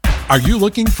Are you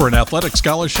looking for an athletic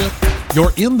scholarship?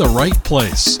 You're in the right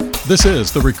place. This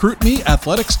is the Recruit Me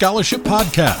Athletic Scholarship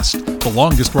Podcast, the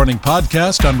longest-running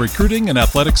podcast on recruiting and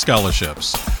athletic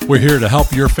scholarships. We're here to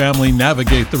help your family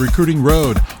navigate the recruiting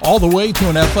road all the way to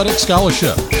an athletic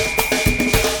scholarship.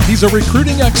 He's a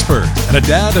recruiting expert and a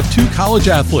dad of 2 college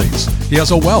athletes. He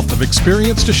has a wealth of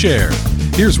experience to share.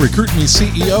 Here's Recruit Me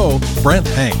CEO, Brent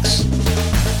Hanks.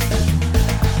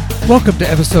 Welcome to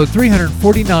episode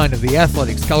 349 of the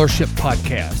Athletic Scholarship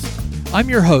Podcast. I'm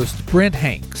your host, Brent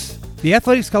Hanks. The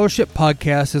Athletic Scholarship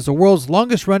Podcast is the world's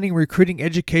longest-running recruiting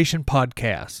education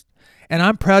podcast, and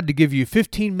I'm proud to give you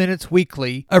 15 minutes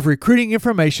weekly of recruiting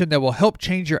information that will help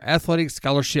change your athletic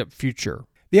scholarship future.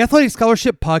 The Athletic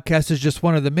Scholarship Podcast is just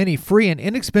one of the many free and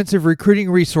inexpensive recruiting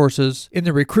resources in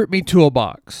the Recruit Me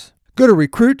toolbox. Go to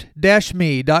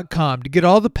recruit-me.com to get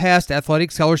all the past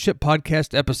Athletic Scholarship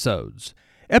Podcast episodes.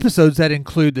 Episodes that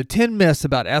include the 10 myths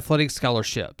about athletic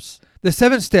scholarships, the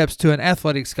 7 steps to an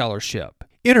athletic scholarship,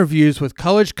 interviews with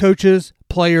college coaches,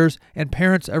 players, and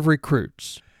parents of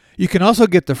recruits. You can also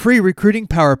get the free Recruiting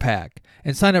Power Pack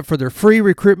and sign up for their free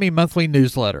Recruit Me monthly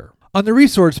newsletter. On the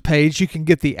resource page, you can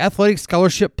get the Athletic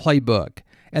Scholarship Playbook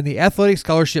and the Athletic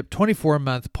Scholarship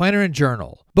 24-month Planner and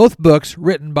Journal, both books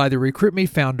written by the Recruit Me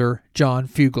founder, John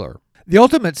Fugler. The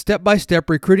ultimate step-by-step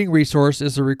recruiting resource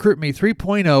is the Recruit Me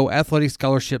 3.0 Athletic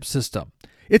Scholarship System.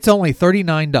 It's only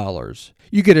 $39.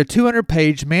 You get a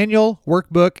 200-page manual,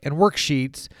 workbook, and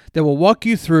worksheets that will walk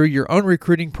you through your own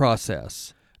recruiting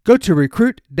process. Go to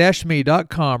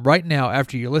recruit-me.com right now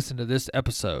after you listen to this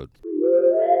episode.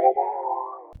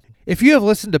 If you have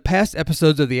listened to past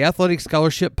episodes of the Athletic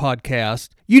Scholarship Podcast,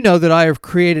 you know that I have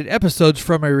created episodes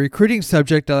from a recruiting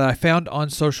subject that I found on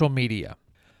social media.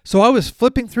 So I was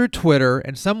flipping through Twitter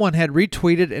and someone had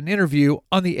retweeted an interview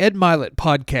on the Mylett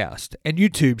podcast and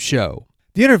YouTube show.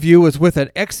 The interview was with an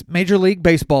ex-Major League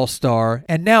Baseball star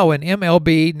and now an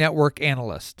MLB network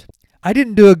analyst. I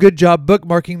didn't do a good job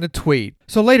bookmarking the tweet,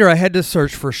 so later I had to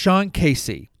search for Sean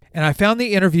Casey, and I found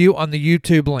the interview on the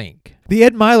YouTube link. The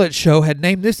Mylett show had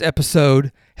named this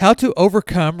episode, How to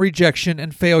Overcome Rejection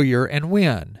and Failure and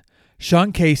Win,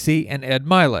 Sean Casey and Ed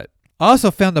Mylett. I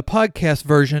also found the podcast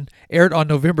version aired on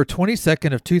November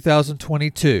 22nd of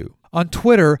 2022. On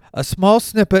Twitter, a small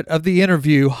snippet of the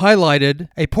interview highlighted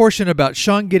a portion about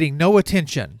Sean getting no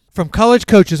attention from college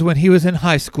coaches when he was in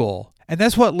high school, and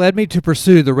that's what led me to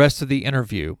pursue the rest of the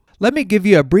interview. Let me give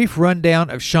you a brief rundown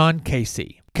of Sean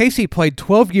Casey. Casey played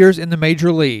 12 years in the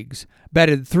major leagues,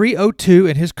 batted .302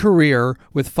 in his career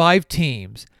with 5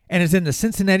 teams, and is in the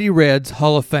Cincinnati Reds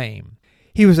Hall of Fame.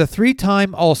 He was a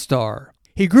 3-time All-Star.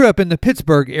 He grew up in the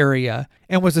Pittsburgh area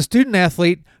and was a student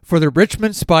athlete for the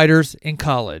Richmond Spiders in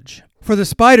college. For the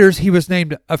Spiders, he was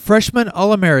named a freshman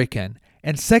All-American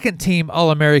and second-team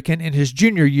All-American in his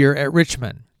junior year at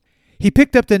Richmond. He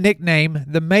picked up the nickname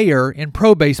the Mayor in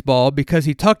pro baseball because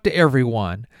he talked to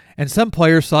everyone, and some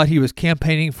players thought he was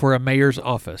campaigning for a mayor's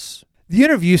office. The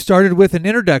interview started with an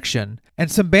introduction and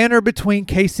some banter between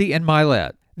Casey and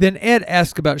Mylett. Then Ed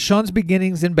asked about Sean's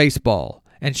beginnings in baseball,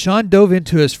 and Sean dove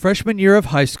into his freshman year of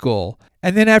high school,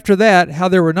 and then after that, how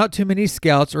there were not too many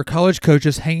scouts or college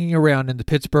coaches hanging around in the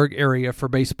Pittsburgh area for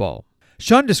baseball.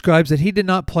 Sean describes that he did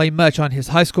not play much on his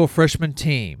high school freshman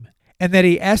team, and that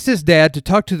he asked his dad to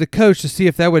talk to the coach to see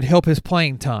if that would help his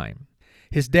playing time.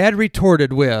 His dad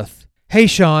retorted with, "Hey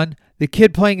Sean, the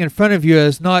kid playing in front of you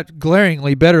is not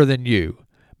glaringly better than you,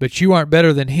 but you aren't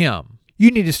better than him. You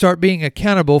need to start being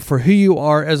accountable for who you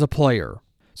are as a player."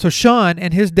 So Sean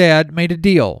and his dad made a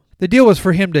deal. The deal was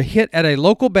for him to hit at a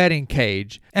local batting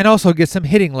cage and also get some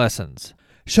hitting lessons.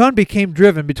 Sean became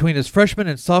driven between his freshman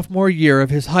and sophomore year of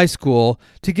his high school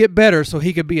to get better so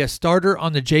he could be a starter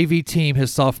on the JV team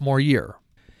his sophomore year.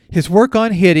 His work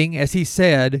on hitting, as he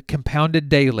said, compounded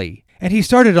daily, and he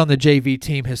started on the JV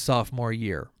team his sophomore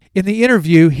year. In the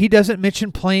interview, he doesn't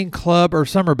mention playing club or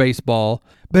summer baseball,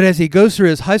 but as he goes through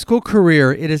his high school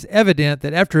career, it is evident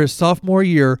that after his sophomore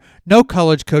year, no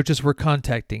college coaches were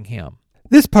contacting him.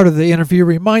 This part of the interview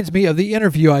reminds me of the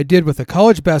interview I did with a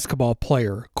college basketball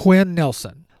player, Quinn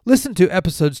Nelson. Listen to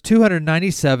episodes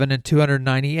 297 and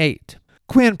 298.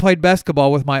 Quinn played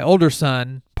basketball with my older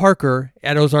son, Parker,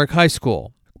 at Ozark High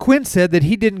School. Quinn said that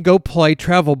he didn't go play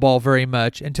travel ball very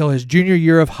much until his junior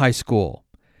year of high school.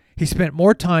 He spent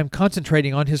more time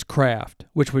concentrating on his craft,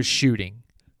 which was shooting.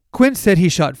 Quinn said he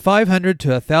shot 500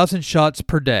 to 1,000 shots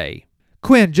per day.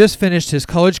 Quinn just finished his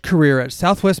college career at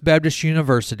Southwest Baptist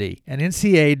University, an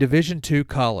NCAA Division II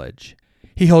college.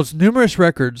 He holds numerous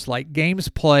records like games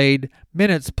played,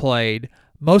 minutes played,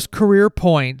 most career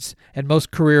points, and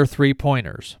most career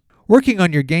three-pointers. Working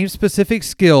on your game-specific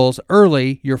skills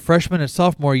early, your freshman and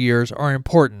sophomore years, are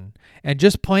important, and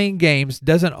just playing games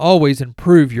doesn't always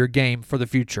improve your game for the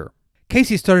future.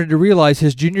 Casey started to realize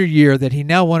his junior year that he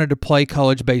now wanted to play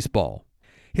college baseball.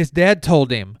 His dad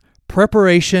told him,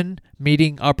 "Preparation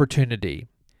meeting opportunity.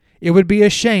 It would be a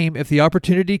shame if the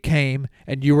opportunity came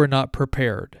and you were not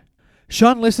prepared."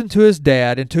 Sean listened to his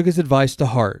dad and took his advice to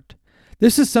heart.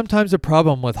 This is sometimes a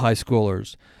problem with high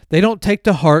schoolers. They don't take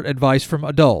to heart advice from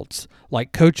adults,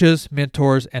 like coaches,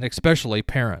 mentors, and especially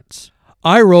parents.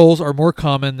 Eye rolls are more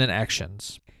common than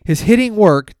actions. His hitting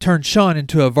work turned Sean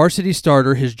into a varsity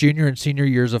starter his junior and senior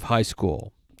years of high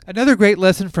school. Another great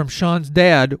lesson from Sean's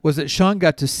dad was that Sean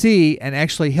got to see and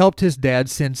actually helped his dad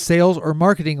send sales or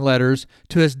marketing letters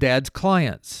to his dad's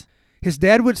clients. His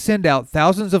dad would send out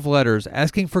thousands of letters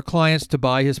asking for clients to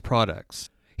buy his products.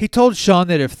 He told Sean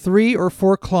that if 3 or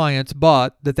 4 clients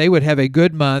bought, that they would have a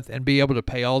good month and be able to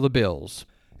pay all the bills.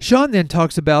 Sean then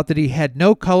talks about that he had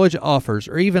no college offers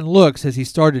or even looks as he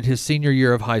started his senior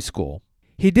year of high school.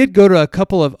 He did go to a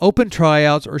couple of open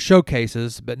tryouts or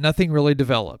showcases, but nothing really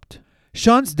developed.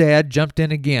 Sean's dad jumped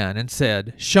in again and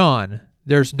said, "Sean,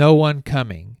 there's no one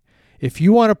coming. If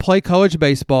you want to play college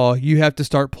baseball, you have to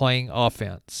start playing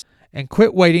offense and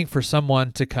quit waiting for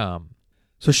someone to come."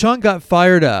 So Sean got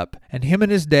fired up, and him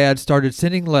and his dad started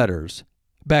sending letters.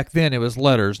 Back then it was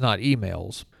letters, not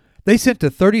emails. They sent to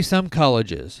 30-some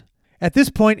colleges. At this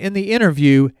point in the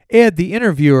interview, Ed, the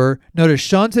interviewer, noticed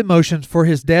Sean's emotions for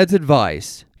his dad's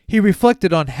advice. He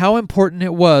reflected on how important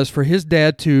it was for his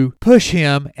dad to push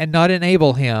him and not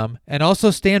enable him, and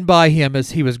also stand by him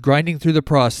as he was grinding through the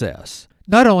process.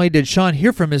 Not only did Sean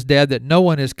hear from his dad that no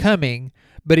one is coming,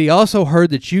 but he also heard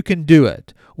that you can do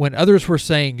it when others were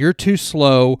saying you're too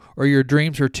slow or your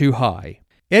dreams are too high.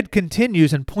 Ed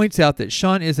continues and points out that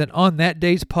Sean isn't on that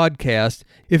day's podcast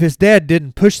if his dad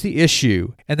didn't push the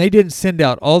issue and they didn't send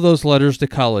out all those letters to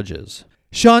colleges.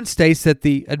 Sean states that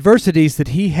the adversities that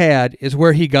he had is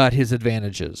where he got his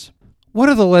advantages. One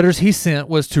of the letters he sent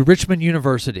was to Richmond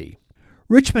University.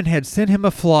 Richmond had sent him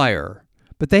a flyer,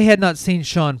 but they had not seen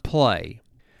Sean play.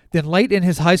 Then late in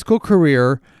his high school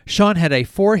career, Sean had a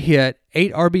 4-hit,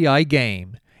 8 RBI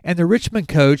game, and the Richmond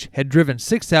coach had driven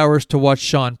 6 hours to watch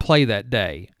Sean play that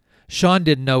day. Sean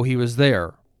didn't know he was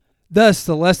there. Thus,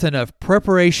 the lesson of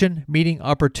preparation meeting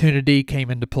opportunity came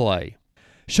into play.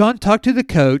 Sean talked to the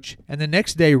coach, and the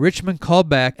next day Richmond called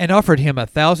back and offered him a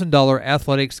 $1,000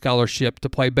 athletic scholarship to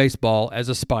play baseball as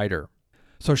a Spider.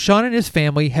 So Sean and his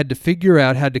family had to figure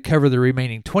out how to cover the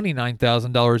remaining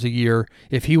 $29,000 a year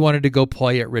if he wanted to go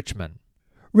play at Richmond.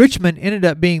 Richmond ended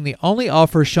up being the only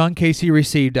offer Sean Casey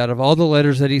received out of all the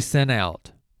letters that he sent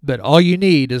out. But all you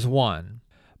need is one.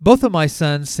 Both of my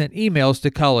sons sent emails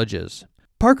to colleges.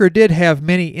 Parker did have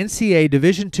many NCAA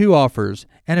Division II offers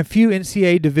and a few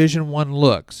NCAA Division I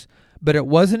looks, but it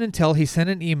wasn't until he sent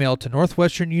an email to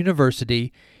Northwestern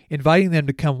University inviting them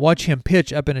to come watch him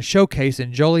pitch up in a showcase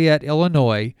in Joliet,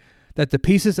 Illinois, that the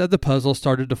pieces of the puzzle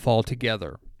started to fall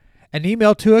together. An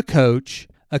email to a coach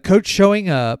showing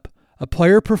up, a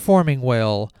player performing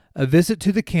well, a visit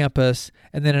to the campus,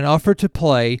 and then an offer to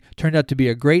play turned out to be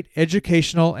a great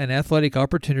educational and athletic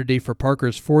opportunity for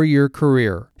Parker's 4-year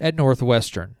career at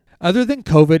Northwestern. Other than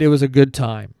COVID, it was a good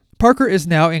time. Parker is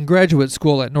now in graduate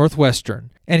school at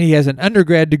Northwestern, and he has an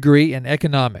undergrad degree in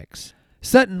economics.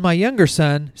 Sutton, my younger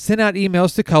son, sent out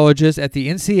emails to colleges at the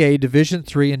NCAA Division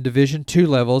III and Division II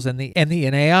levels and the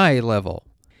NAIA level.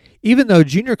 Even though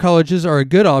junior colleges are a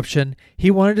good option, he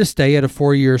wanted to stay at a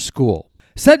 4-year school.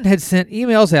 Sutton had sent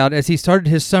emails out as he started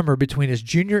his summer between his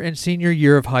junior and senior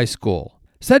year of high school.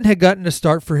 Sutton had gotten a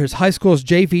start for his high school's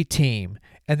JV team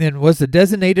and then was the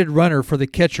designated runner for the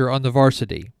catcher on the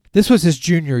varsity. This was his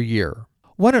junior year.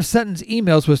 One of Sutton's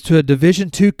emails was to a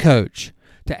Division II coach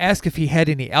to ask if he had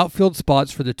any outfield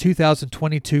spots for the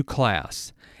 2022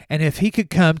 class and if he could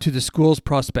come to the school's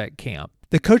prospect camp.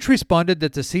 The coach responded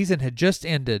that the season had just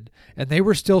ended and they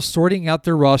were still sorting out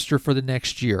their roster for the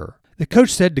next year. The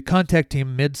coach said to contact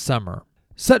him mid-summer.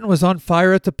 Sutton was on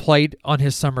fire at the plate on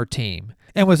his summer team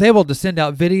and was able to send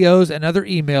out videos and other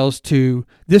emails to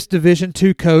this Division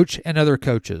II coach and other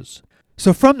coaches.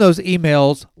 So from those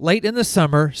emails, late in the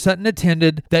summer, Sutton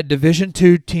attended that Division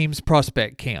II team's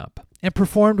prospect camp and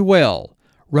performed well,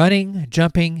 running,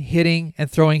 jumping, hitting,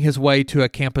 and throwing his way to a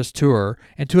campus tour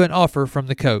and to an offer from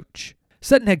the coach.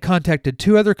 Sutton had contacted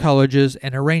 2 other colleges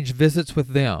and arranged visits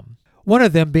with them, one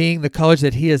of them being the college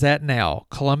that he is at now,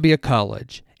 Columbia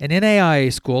College, an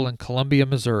NAIA school in Columbia,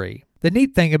 Missouri. The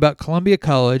neat thing about Columbia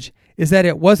College is that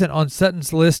it wasn't on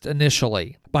Sutton's list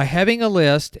initially. By having a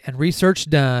list and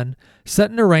research done,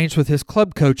 Sutton arranged with his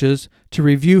club coaches to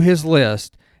review his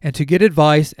list and to get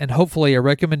advice and hopefully a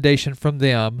recommendation from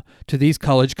them to these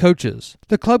college coaches.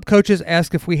 The club coaches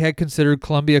asked if we had considered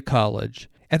Columbia College,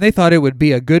 and they thought it would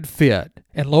be a good fit,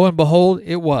 and lo and behold,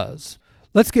 it was.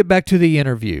 Let's get back to the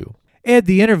interview. Ed,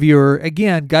 the interviewer,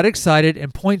 again got excited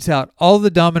and points out all the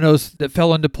dominoes that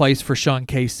fell into place for Sean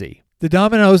Casey. The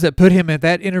dominoes that put him at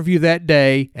that interview that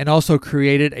day and also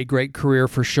created a great career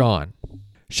for Sean.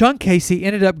 Sean Casey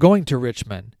ended up going to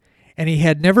Richmond, and he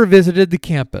had never visited the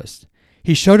campus.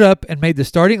 He showed up and made the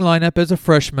starting lineup as a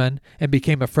freshman and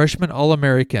became a freshman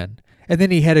All-American. And then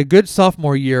he had a good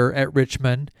sophomore year at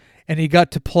Richmond, and he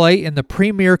got to play in the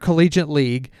Premier Collegiate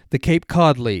League, the Cape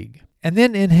Cod League. And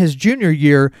then in his junior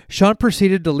year, Sean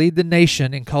proceeded to lead the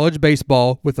nation in college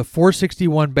baseball with a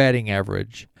 .461 batting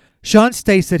average. Sean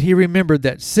states that he remembered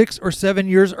that 6 or 7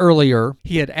 years earlier,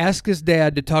 he had asked his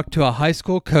dad to talk to a high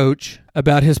school coach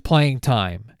about his playing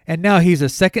time. And now he's a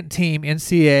second-team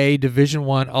NCAA Division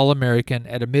I All-American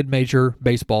at a mid-major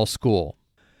baseball school.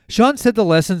 Sean said the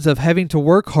lessons of having to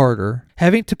work harder,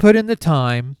 having to put in the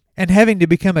time, and having to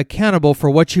become accountable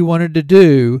for what you wanted to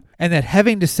do, and that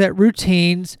having to set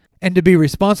routines and to be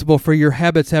responsible for your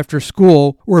habits after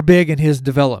school were big in his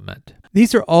development.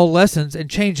 These are all lessons and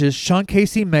changes Sean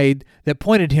Casey made that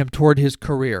pointed him toward his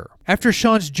career. After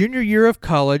Sean's junior year of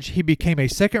college, he became a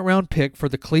second-round pick for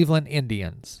the Cleveland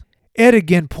Indians. Ed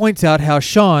again points out how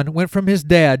Sean went from his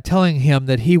dad telling him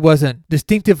that he wasn't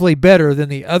distinctively better than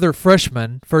the other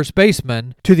freshman first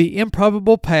baseman to the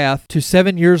improbable path to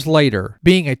 7 years later,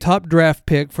 being a top draft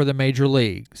pick for the major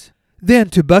leagues.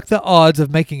 Then to buck the odds of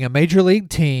making a major league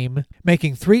team,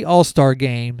 making 3 All-Star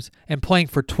games, and playing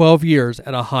for 12 years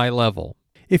at a high level.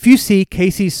 If you see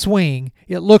Casey's swing,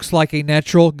 it looks like a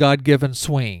natural God-given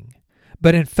swing.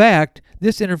 But in fact,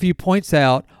 this interview points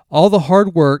out all the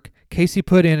hard work Casey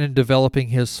put in developing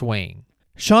his swing.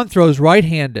 Sean throws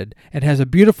right-handed and has a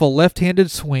beautiful left-handed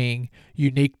swing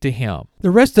unique to him. The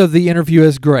rest of the interview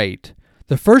is great.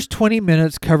 The first 20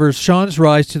 minutes covers Sean's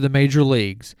rise to the major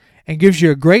leagues and gives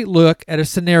you a great look at a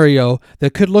scenario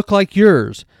that could look like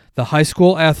yours, the high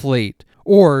school athlete,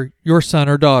 or your son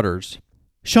or daughters.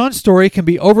 Sean's story can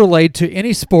be overlaid to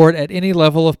any sport at any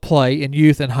level of play in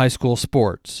youth and high school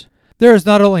sports. There is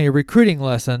not only a recruiting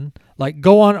lesson, like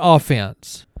go on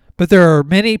offense, but there are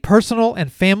many personal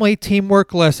and family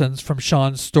teamwork lessons from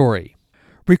Sean's story.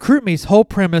 Recruit Me's whole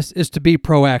premise is to be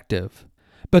proactive,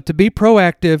 but to be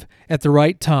proactive at the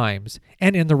right times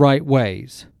and in the right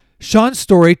ways. Sean's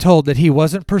story told that he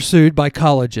wasn't pursued by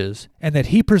colleges and that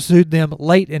he pursued them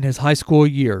late in his high school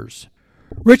years.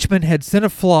 Richmond had sent a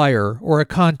flyer or a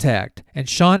contact, and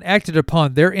Sean acted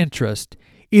upon their interest,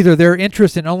 either their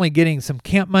interest in only getting some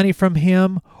camp money from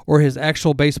him or his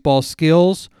actual baseball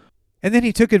skills, and then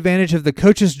he took advantage of the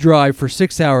coach's drive for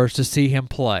 6 hours to see him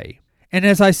play. And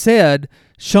as I said,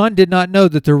 Sean did not know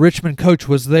that the Richmond coach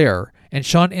was there, and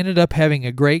Sean ended up having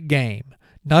a great game,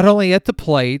 not only at the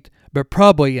plate, but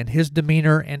probably in his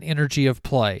demeanor and energy of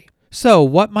play. So,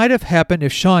 what might have happened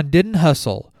if Sean didn't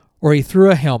hustle, or he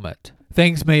threw a helmet?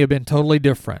 Things may have been totally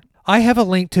different. I have a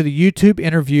link to the YouTube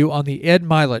interview on the Ed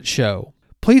Mylett Show.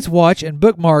 Please watch and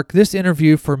bookmark this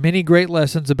interview for many great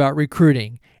lessons about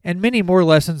recruiting, and many more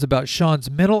lessons about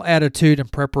Sean's mental attitude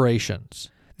and preparations.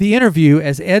 The interview,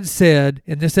 as Ed said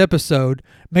in this episode,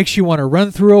 makes you want to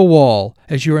run through a wall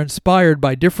as you are inspired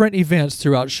by different events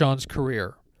throughout Sean's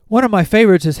career. One of my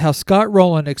favorites is how Scott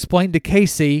Rowland explained to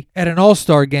Casey at an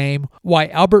All-Star game why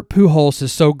Albert Pujols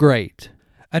is so great.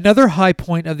 Another high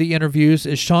point of the interviews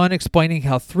is Sean explaining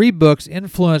how 3 books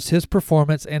influenced his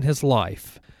performance and his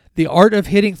life. The Art of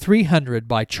Hitting 300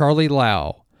 by Charlie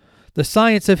Lau, The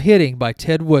Science of Hitting by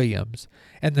Ted Williams,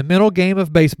 and The Mental Game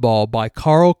of Baseball by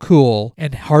Carl Kuhl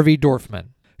and Harvey Dorfman.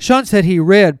 Sean said he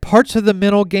read parts of The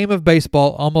Mental Game of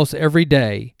Baseball almost every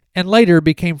day, and later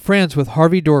became friends with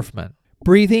Harvey Dorfman.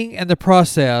 Breathing and the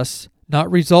process, not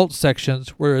results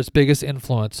sections, were his biggest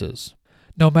influences.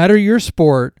 No matter your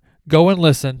sport, go and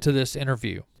listen to this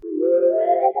interview.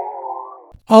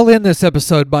 I'll end this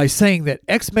episode by saying that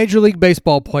ex-Major League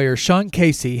Baseball player Sean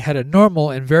Casey had a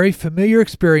normal and very familiar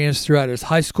experience throughout his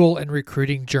high school and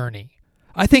recruiting journey.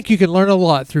 I think you can learn a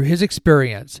lot through his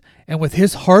experience, and with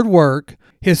his hard work,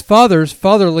 his father's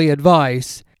fatherly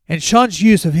advice, and Sean's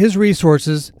use of his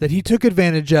resources that he took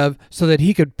advantage of so that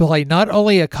he could play not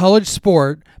only a college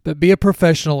sport, but be a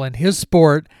professional in his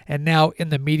sport and now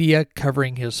in the media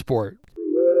covering his sport.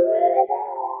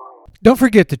 Don't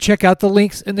forget to check out the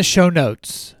links in the show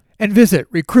notes and visit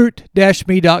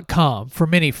recruit-me.com for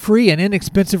many free and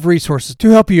inexpensive resources to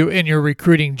help you in your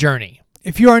recruiting journey.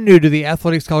 If you are new to the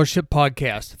Athletic Scholarship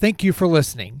Podcast, thank you for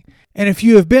listening. And if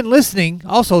you have been listening,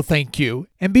 also thank you.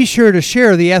 And be sure to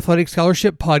share the Athletic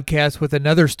Scholarship Podcast with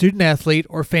another student athlete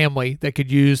or family that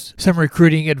could use some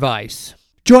recruiting advice.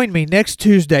 Join me next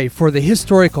Tuesday for the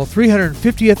historical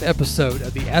 350th episode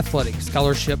of the Athletic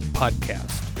Scholarship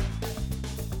Podcast.